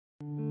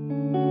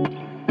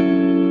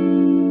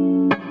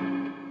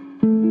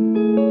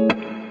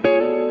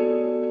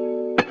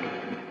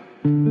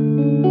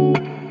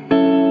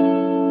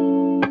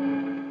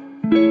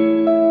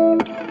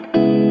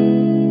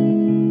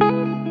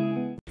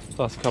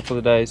Last couple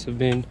of days have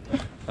been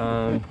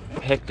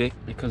hectic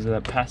because of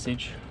that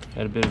passage.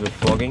 Had a bit of a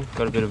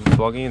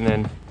flogging, and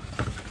then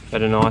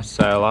had a nice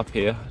sail up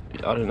here.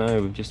 I don't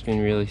know, we've just been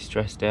really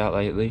stressed out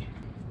lately.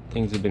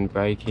 Things have been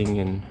breaking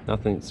and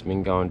nothing's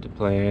been going to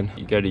plan.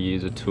 You go to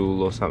use a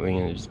tool or something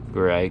and it just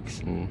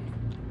breaks and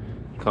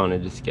kind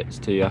of just gets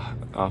to you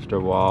after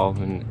a while,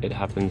 and it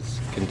happens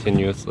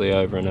continuously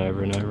over and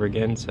over and over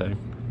again. So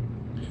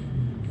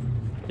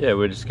yeah,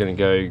 we're just gonna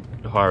go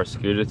hire a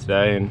scooter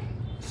today and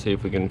see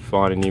if we can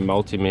find a new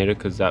multimeter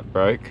because that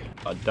broke.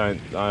 I don't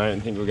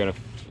think we're gonna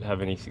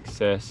have any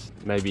success.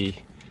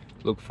 Maybe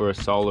look for a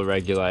solar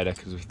regulator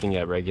because we think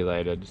our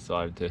regulator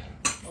decided to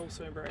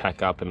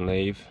pack up and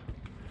leave.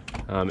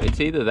 It's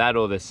either that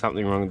or there's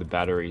something wrong with the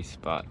batteries,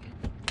 but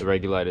the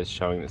regulator is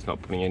showing it's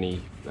not putting any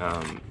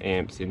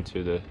amps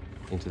into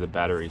the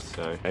batteries.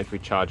 So if we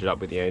charge it up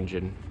with the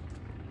engine,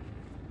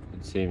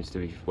 it seems to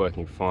be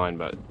working fine,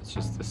 but it's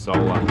just the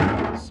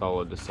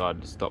solar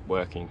decided to stop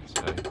working.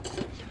 So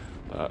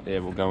yeah,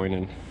 we'll go in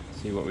and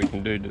see what we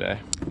can do today.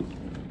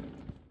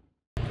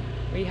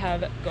 We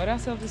have got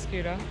ourselves a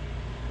scooter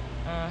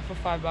for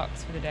 $5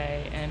 for the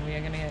day, and we are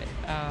going to get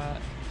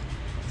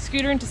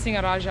scooter into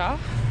Singaraja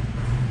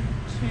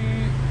to,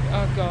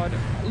 oh god,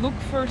 look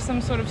for some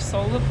sort of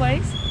solar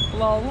place.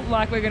 Lol,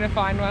 like we're going to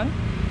find one.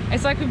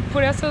 It's like we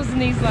put ourselves in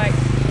these like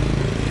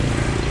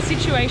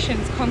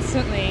situations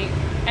constantly,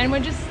 and we're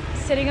just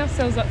setting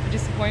ourselves up for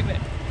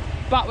disappointment.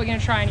 But we're going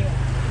to try anyway.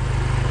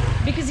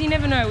 Because you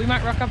never know, we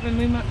might rock up and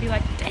we might be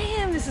like,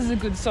 damn, this is a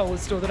good solar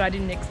store that I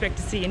didn't expect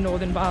to see in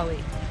northern Bali.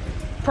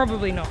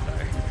 Probably not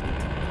though.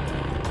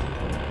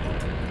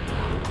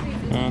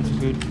 That's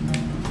good.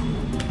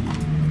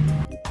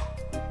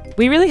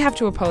 We really have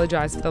to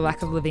apologise for the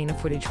lack of Lovina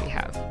footage we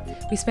have.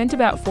 We spent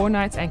about 4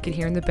 nights anchored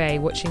here in the bay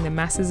watching the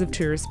masses of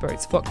tourist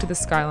boats flock to the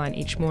skyline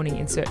each morning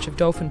in search of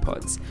dolphin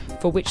pods,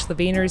 for which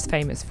Lovina is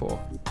famous for.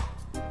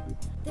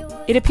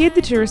 It appeared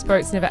the tourist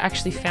boats never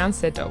actually found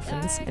said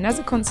dolphins, and as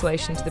a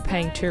consolation to the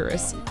paying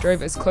tourists,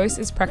 drove as close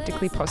as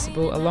practically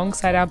possible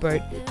alongside our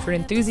boat for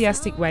an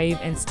enthusiastic wave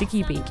and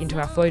sticky beak into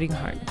our floating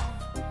home.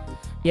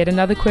 Yet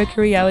another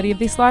quirky reality of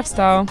this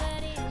lifestyle.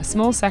 A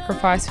small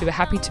sacrifice we were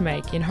happy to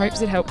make in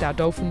hopes it helped our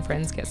dolphin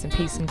friends get some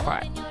peace and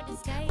quiet.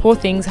 Poor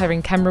things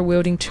having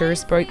camera-wielding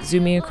tourist boats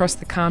zooming across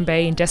the calm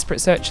bay in desperate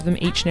search of them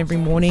each and every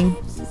morning.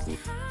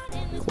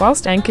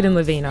 Whilst anchored in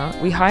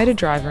Lovina, we hired a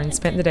driver and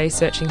spent the day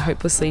searching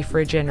hopelessly for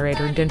a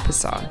generator in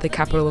Denpasar, the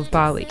capital of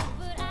Bali.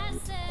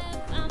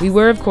 We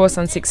were of course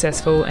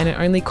unsuccessful, and it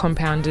only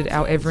compounded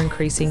our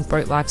ever-increasing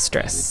boat life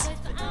stress.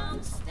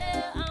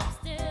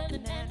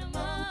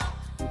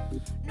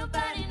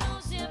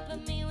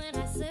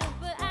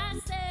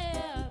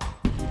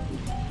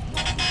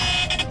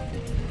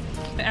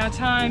 Our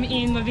time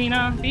in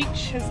Lovina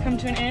Beach has come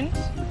to an end.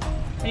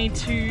 We need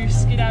to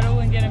skedaddle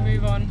and get a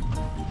move on.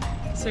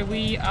 So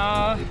we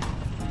are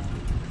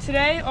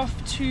today off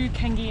to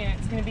Kangean.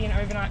 It's going to be an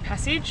overnight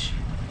passage.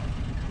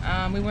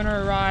 We want to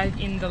arrive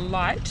in the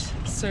light,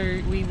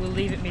 so we will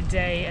leave at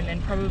midday and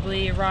then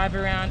probably arrive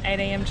around 8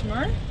 AM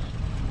tomorrow.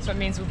 So it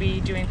means we'll be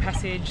doing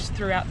passage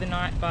throughout the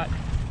night, but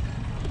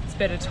it's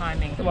better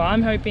timing. Well,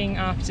 I'm hoping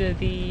after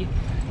the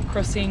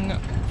crossing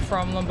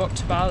from Lombok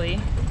to Bali,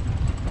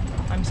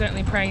 I'm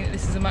certainly praying that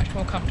this is a much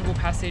more comfortable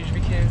passage,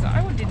 because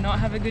I did not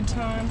have a good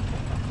time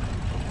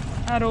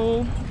at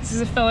all. This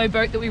is a fellow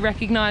boat that we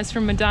recognise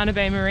from Madana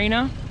Bay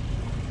Marina.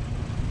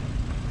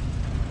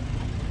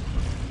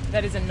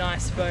 That is a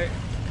nice boat.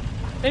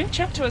 They didn't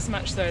chat to us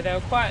much though, they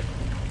were quite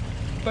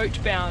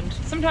boat bound.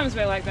 Sometimes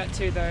we're like that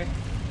too though.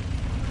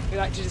 We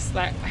like to just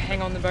like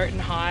hang on the boat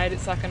and hide.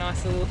 It's like a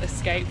nice little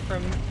escape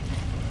from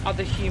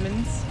other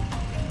humans.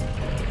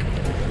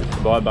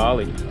 Bye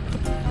Bali.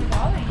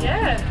 Bali,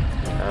 yeah.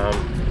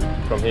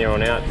 From here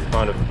on out, it's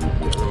kind of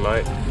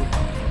remote,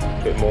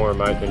 a bit more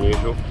remote than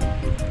usual.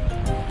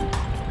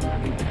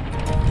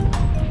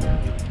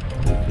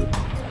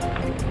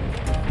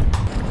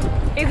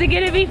 Is it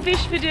gonna be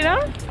fish for dinner?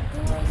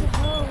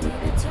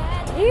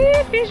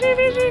 Yeah, fishy,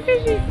 fishy,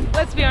 fishy.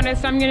 Let's be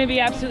honest, I'm gonna be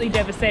absolutely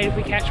devastated if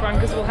we catch one,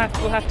 because we'll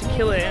have to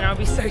kill it, and I'll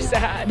be so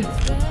sad.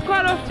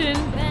 Quite often,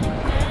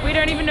 we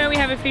don't even know we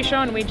have a fish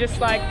on. We just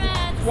like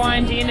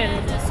wind in,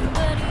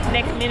 and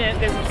next minute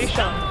there's a fish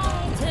on.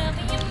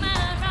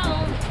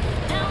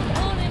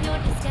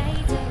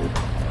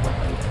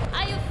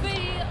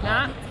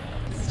 Nah,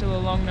 still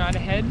a long night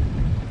ahead.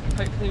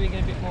 Hopefully we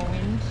get a bit more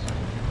wind.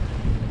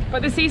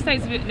 But the sea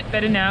state's a bit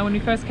better now. When we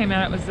first came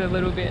out, it was a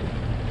little bit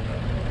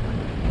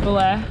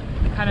blah,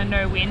 kind of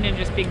no wind and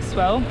just big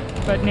swell.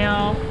 But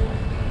now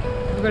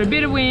we've got a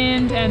bit of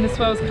wind and the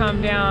swell's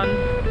calmed down,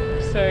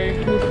 so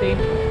we'll see.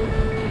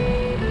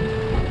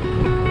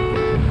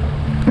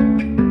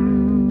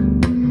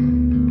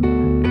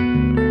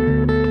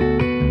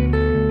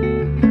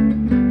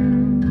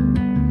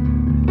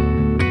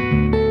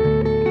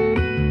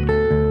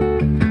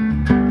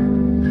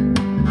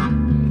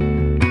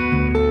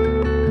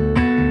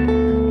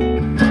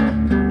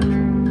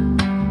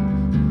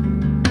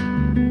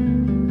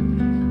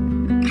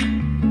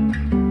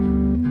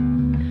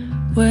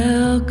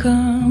 Welcome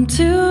Welcome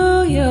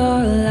to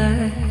your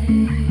life.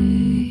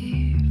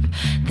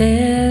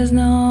 There's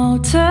no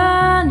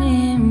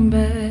turning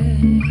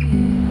back.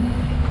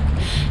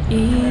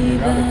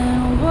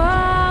 Even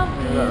while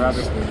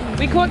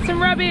We caught some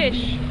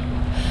rubbish.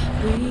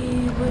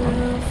 we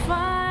will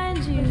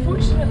find you.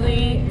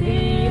 Unfortunately,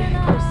 the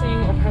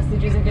crossing or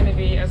passage isn't going to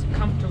be as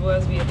comfortable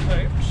as we had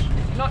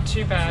hoped. Not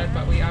too bad,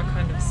 but we are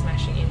kind of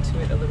smashing into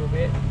it a little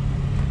bit.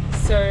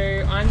 So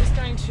I'm just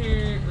going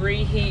to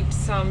reheat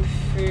some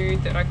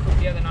food that I cooked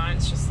the other night.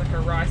 It's just like a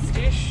rice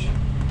dish,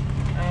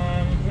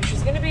 which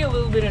is going to be a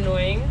little bit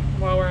annoying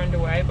while we're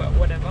underway, but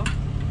whatever.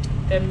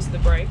 Them's the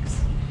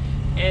breaks.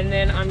 And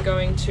then I'm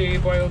going to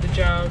boil the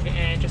jug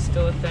and just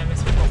fill a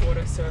thermos with hot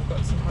water so I've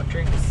got some hot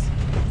drinks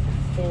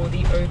for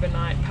the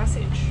overnight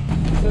passage.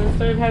 So the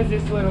stove has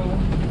this little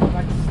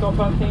like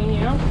stopper thing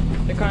here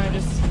that kind of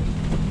just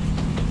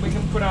we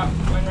can put up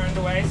when we're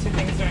underway so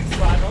things don't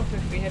slide off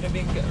if we hit a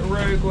big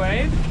rogue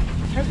wave.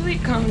 Hopefully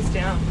it calms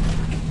down.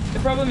 The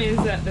problem is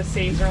that the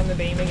seas are on the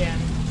beam again,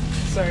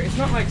 so it's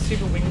not like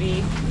super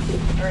windy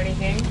or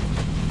anything,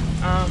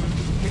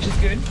 which is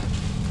good,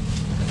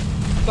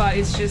 but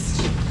it's just,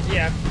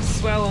 yeah,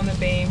 swell on the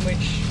beam,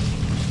 which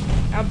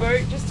our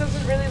boat just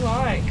doesn't really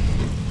like.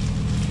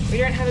 We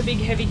don't have a big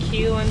heavy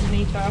keel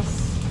underneath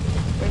us.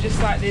 We're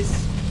just like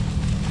this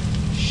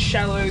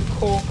shallow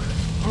cork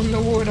on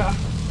the water.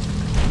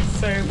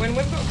 So when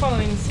we've got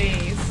following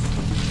seas,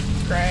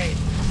 great.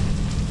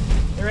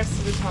 The rest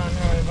of the time,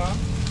 however,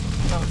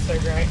 not so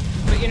great.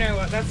 But you know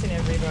what, that's in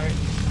every boat.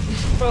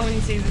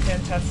 Following seas are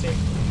fantastic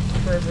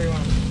for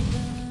everyone.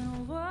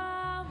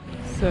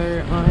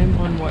 So I'm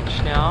on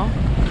watch now.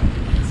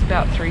 It's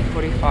about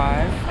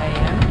 3:45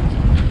 AM.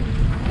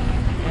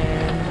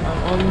 And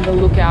I'm on the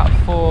lookout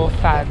for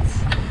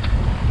fads,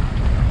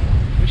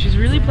 which is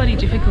really bloody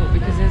difficult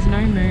because there's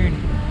no moon.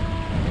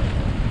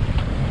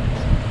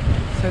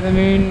 So the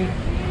moon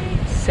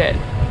set,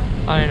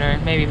 I don't know,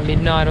 maybe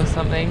midnight or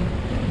something.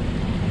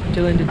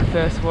 Dylan did the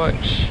first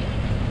watch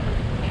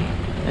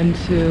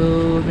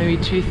until maybe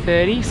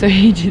 2:30, so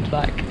he did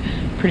like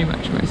pretty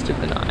much most of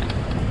the night.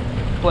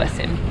 Bless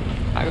him,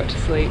 I got to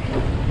sleep.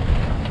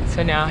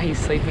 So now he's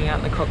sleeping out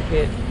in the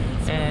cockpit,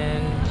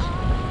 and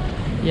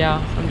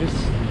yeah, I'm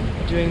just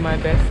doing my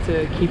best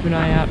to keep an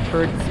eye out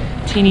for a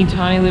teeny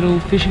tiny little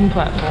fishing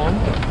platform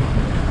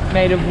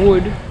made of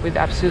wood with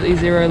absolutely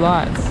zero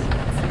lights,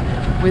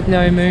 with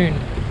no moon.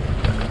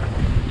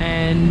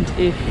 And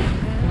if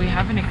we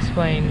haven't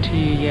explained to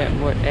you yet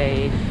what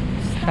a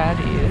fad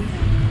is,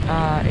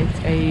 it's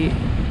a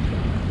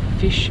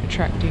fish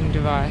attracting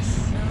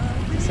device.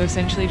 So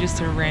essentially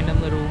just a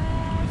random little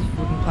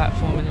wooden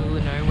platform in the middle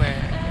of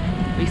nowhere.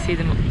 We see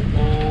them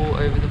all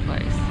over the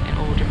place in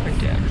all different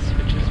depths,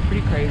 which is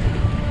pretty crazy.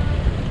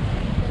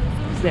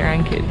 Because they're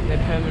anchored,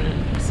 they're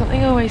permanent.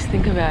 Something I always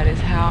think about is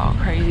how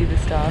crazy the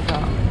stars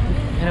are.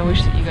 And I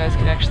wish that you guys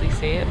could actually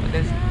see it, but we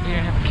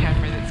don't have a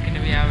camera that's going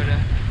to be able to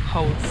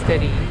hold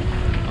steady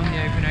on the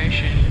open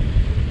ocean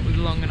with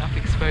long enough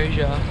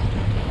exposure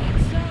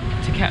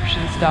to capture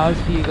the stars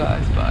for you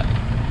guys, but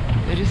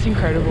they're just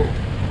incredible.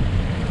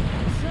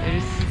 They're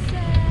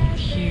just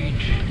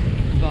huge,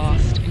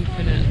 vast,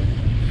 infinite.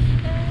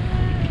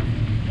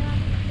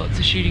 Lots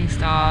of shooting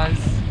stars,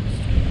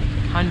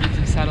 hundreds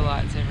of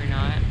satellites every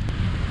night.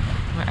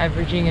 We're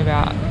averaging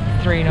about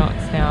 3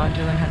 knots now.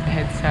 Dylan had the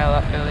head sail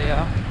up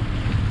earlier.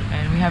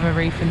 And we have a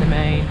reef in the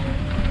main,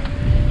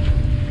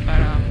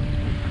 but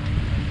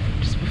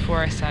just before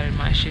I started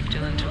my shift,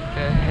 Dylan took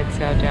the head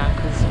sail down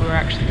because we were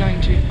actually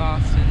going too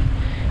fast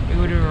and we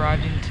would have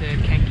arrived into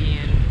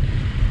Kangean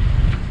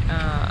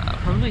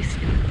probably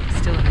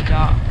still in the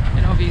dark.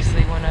 And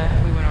obviously we want to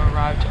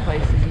arrive to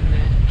places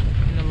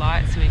in the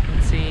light so we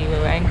can see where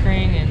we're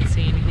anchoring and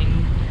see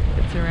anything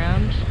that's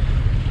around.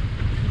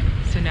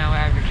 So now we're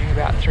averaging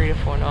about 3 to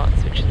 4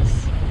 knots, which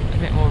is a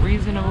bit more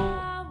reasonable.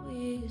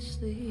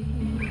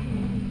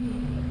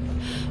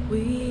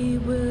 We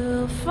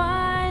will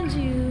find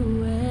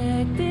you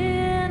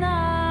acting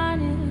on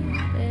your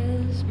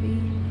best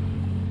beat.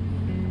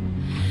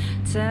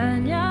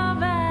 Turn your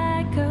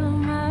back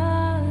on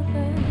my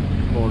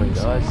back. Morning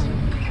guys.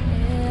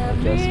 I've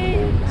just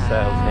pulled the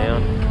sails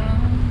down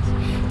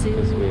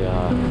because we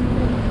are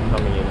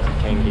coming into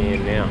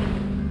Kangean now.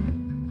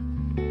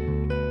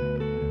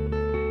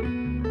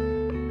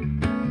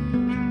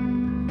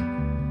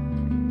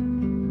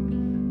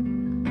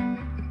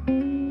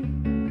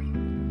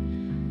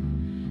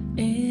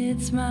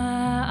 It's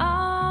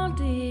my own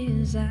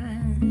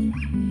design.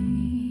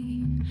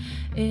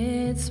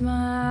 It's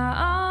my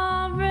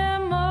own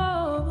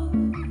remorse.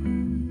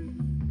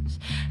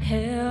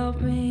 Help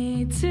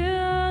me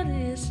to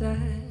decide.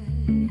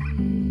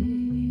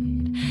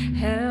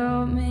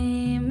 Help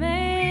me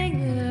make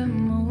the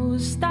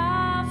most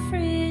of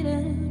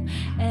freedom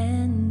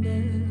and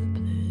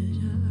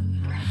pleasure.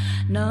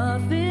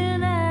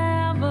 Nothing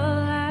ever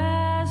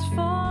lasts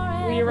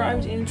forever. We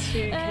arrived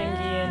into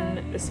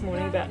Kangean this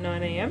morning about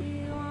 9 AM.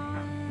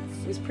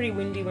 It was pretty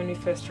windy when we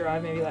first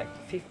arrived, maybe like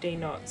 15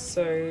 knots,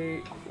 so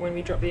when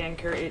we dropped the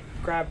anchor it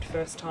grabbed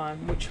first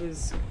time, which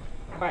was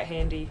quite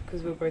handy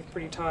because we were both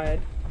pretty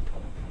tired.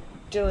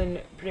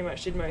 Dylan pretty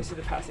much did most of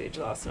the passage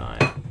last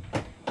night.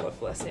 God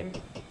bless him.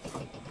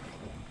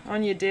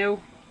 On your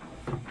deal.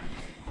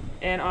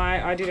 And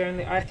I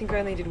think I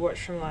only did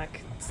watch from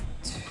like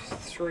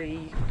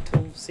 3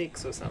 till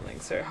 6 or something,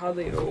 so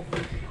hardly at all.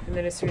 And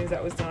then as soon as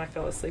that was done, I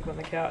fell asleep on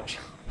the couch.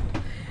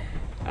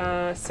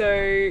 So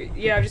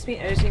yeah, I've just been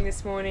editing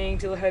this morning.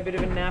 Dylan had a bit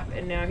of a nap,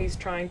 and now he's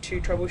trying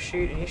to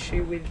troubleshoot an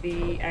issue with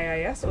the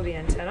AIS, or the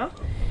antenna.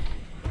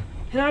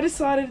 And I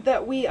decided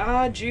that we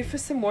are due for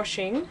some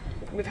washing.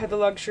 We've had the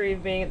luxury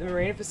of being at the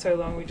marina for so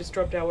long. We just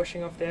dropped our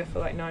washing off there for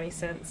like 90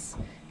 cents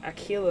a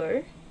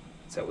kilo,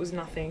 so it was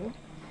nothing.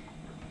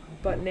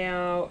 But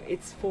now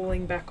it's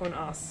falling back on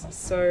us.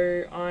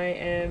 So I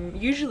am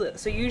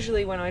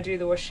usually when I do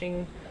the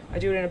washing, I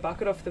do it in a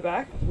bucket off the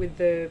back with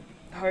the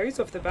hose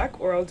off the back,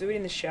 or I'll do it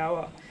in the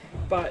shower.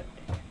 But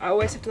I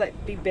always have to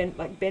like be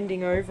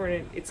bending over,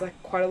 and it's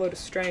like quite a lot of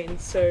strain.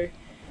 So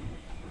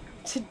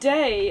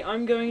today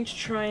I'm going to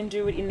try and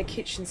do it in the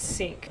kitchen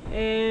sink.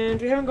 And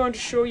we haven't gone to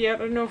shore yet.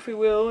 I don't know if we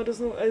will. It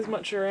doesn't look as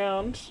much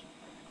around.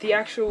 The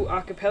actual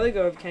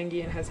archipelago of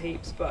Kangean has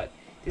heaps, but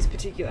this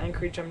particular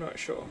anchorage I'm not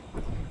sure.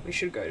 We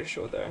should go to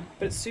shore though.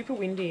 But it's super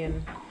windy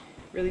and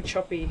really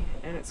choppy,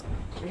 and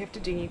we have to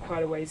dinghy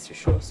quite a ways to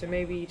shore, so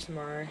maybe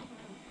tomorrow.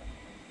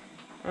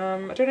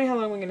 I don't know how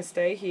long we're going to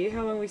stay here.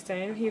 How long are we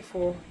staying here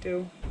for,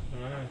 Dill? I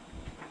don't know.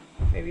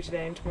 Maybe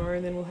today and tomorrow,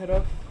 and then we'll head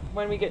off.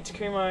 When we get to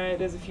Kumai,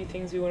 there's a few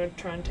things we want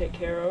to try and take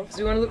care of. So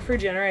we want to look for a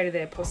generator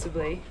there,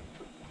 possibly.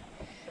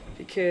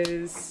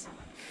 Because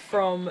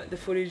from the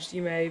footage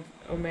you may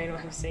or may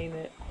not have seen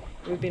that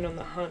we've been on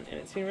the hunt, and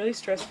it's been really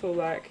stressful.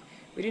 Like,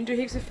 we didn't do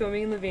heaps of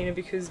filming in Lovina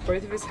because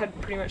both of us had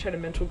pretty much had a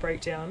mental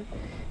breakdown.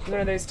 It's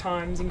one of those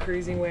times in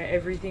cruising where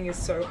everything is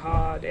so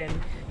hard and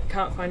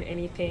can't find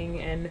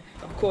anything. And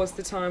of course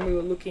the time we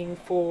were looking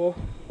for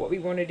what we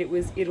wanted, it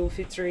was Idul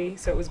Fitri,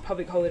 so it was a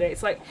public holiday.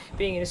 It's like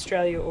being in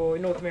Australia or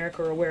North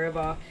America or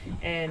wherever,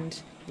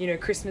 and you know,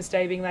 Christmas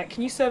Day being like,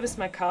 can you service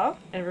my car?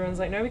 And everyone's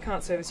like, no, we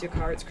can't service your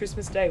car, it's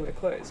Christmas Day, we're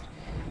closed.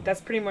 That's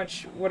pretty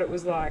much what it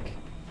was like,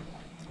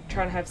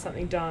 trying to have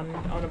something done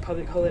on a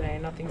public holiday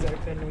and nothing's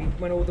open. And we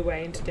went all the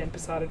way into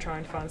Denpasar to try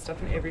and find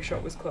stuff, and every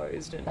shop was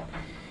closed, and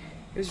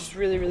it was just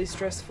really, really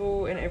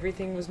stressful, and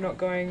everything was not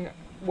going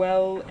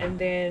well. And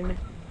then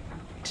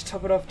to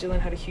top it off, Dylan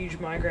had a huge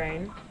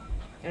migraine,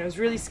 and it was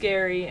really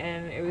scary,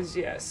 and it was,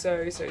 yeah,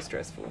 so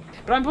stressful.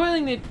 But I'm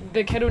boiling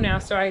the kettle now,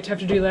 so I have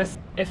to do less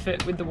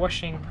effort with the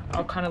washing.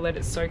 I'll kind of let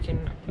it soak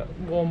in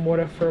warm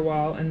water for a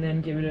while and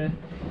then give it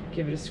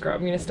a scrub.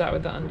 I'm going to start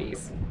with the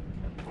undies.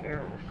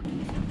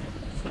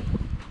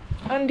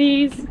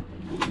 Undies.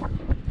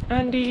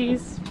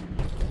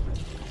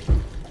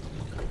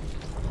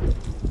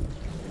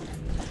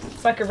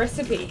 It's like a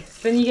recipe.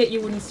 So then you get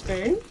your wooden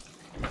spoon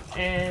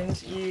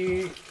and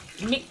you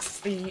mix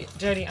the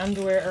dirty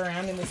underwear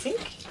around in the sink.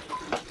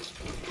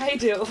 Hey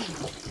Dill.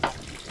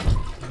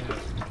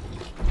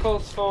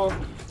 Calls for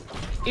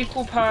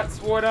equal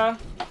parts water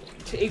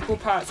to equal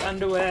parts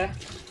underwear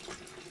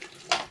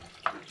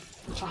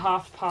to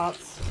half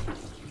parts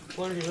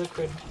laundry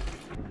liquid.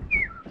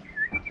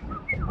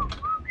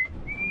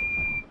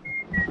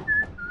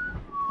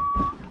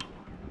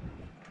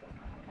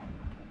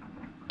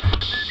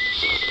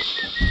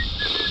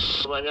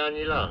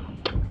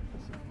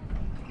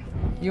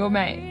 Your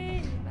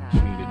mate.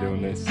 Shouldn't be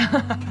doing this.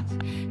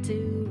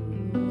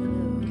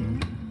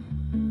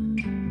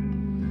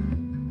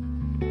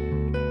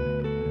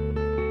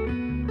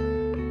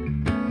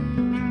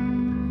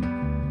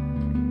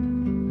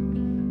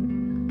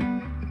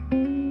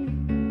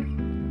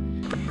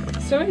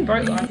 So in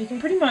boat life, you can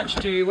pretty much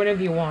do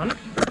whatever you want.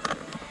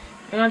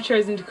 And I've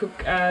chosen to cook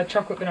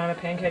chocolate banana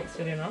pancakes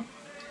for dinner.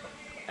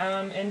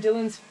 And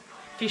Dylan's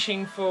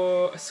fishing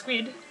for a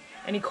squid,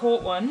 and he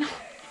caught one.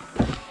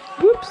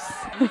 Whoops!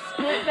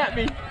 Squirted at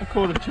me. I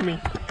caught a chummy.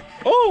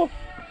 Oh!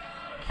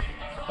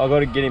 I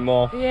gotta get him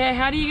off. Yeah,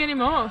 how do you get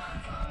him off?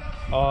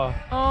 Oh.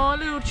 Oh,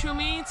 little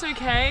chummy, it's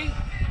okay.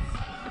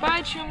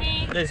 Bye,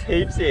 chummy. There's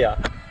heaps here.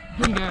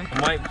 Here you go.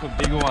 I'm waiting for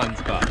bigger ones,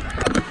 but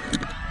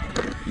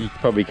you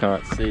probably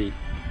can't see.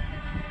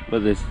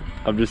 But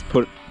I've just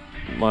put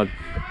my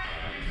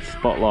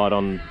spotlight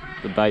on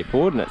the bait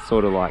board, and it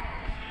sort of like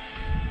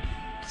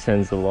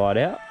sends the light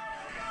out.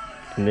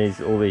 And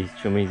all these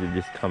chummies have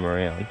just come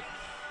around,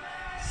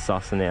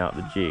 sussing out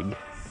the jig.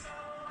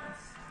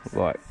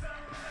 Like,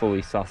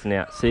 fully sussing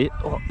out. See it?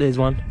 Oh, there's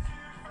one.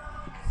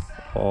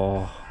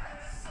 Oh.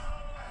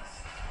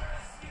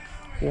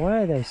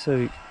 Why are they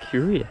so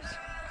curious?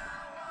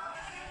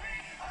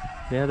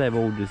 Now they've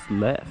all just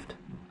left.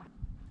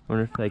 I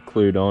wonder if they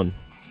clued on.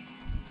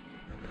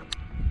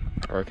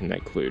 I reckon they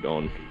clued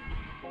on.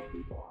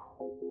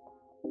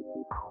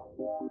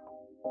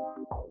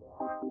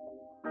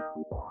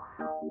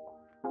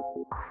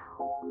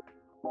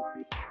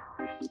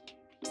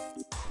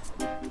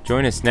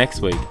 Join us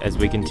next week as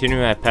we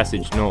continue our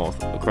passage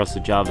north across the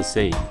Java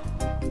Sea.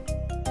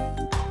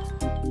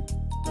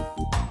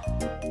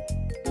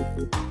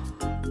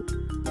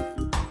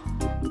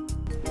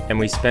 and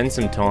we spend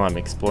some time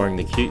exploring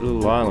the cute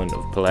little island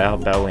of Pulau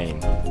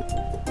Kangean.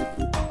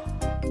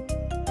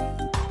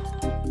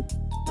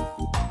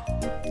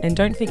 And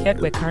don't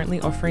forget, we're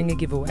currently offering a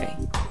giveaway.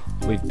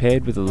 We've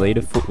paired with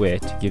Aleader Footwear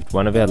to gift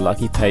one of our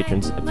lucky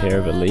patrons a pair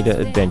of Aleader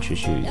Adventure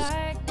Shoes.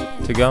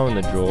 To go in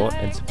the draw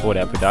and support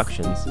our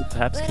productions,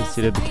 perhaps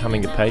consider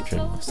becoming a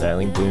patron of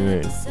Sailing Blue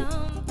Moon.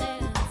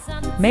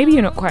 Maybe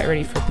you're not quite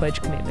ready for a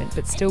pledge commitment,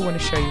 but still want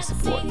to show your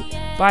support.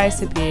 Buy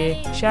us a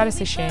beer, shout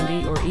us a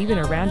shandy, or even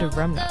a round of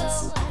rum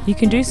nuts. You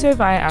can do so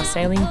via our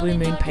Sailing Blue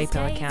Moon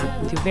PayPal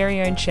account with your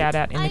very own shout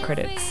out in the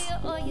credits.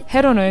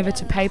 Head on over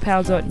to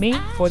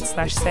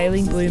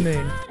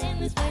paypal.me/sailingbluemoon.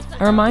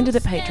 A reminder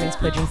that patrons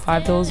pledging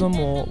 $5 or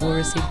more will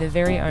receive their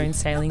very own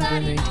Sailing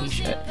Blue Moon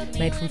t-shirt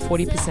made from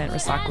 40%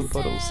 recycled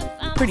bottles.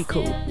 Pretty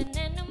cool.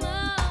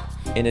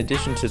 In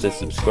addition to the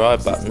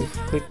subscribe button,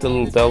 click the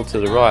little bell to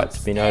the right to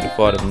be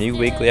notified of new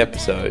weekly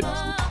episodes.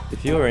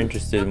 If you are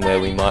interested in where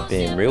we might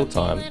be in real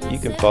time, you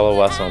can follow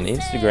us on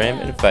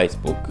Instagram and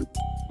Facebook.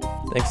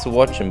 Thanks for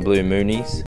watching, Blue Moonies.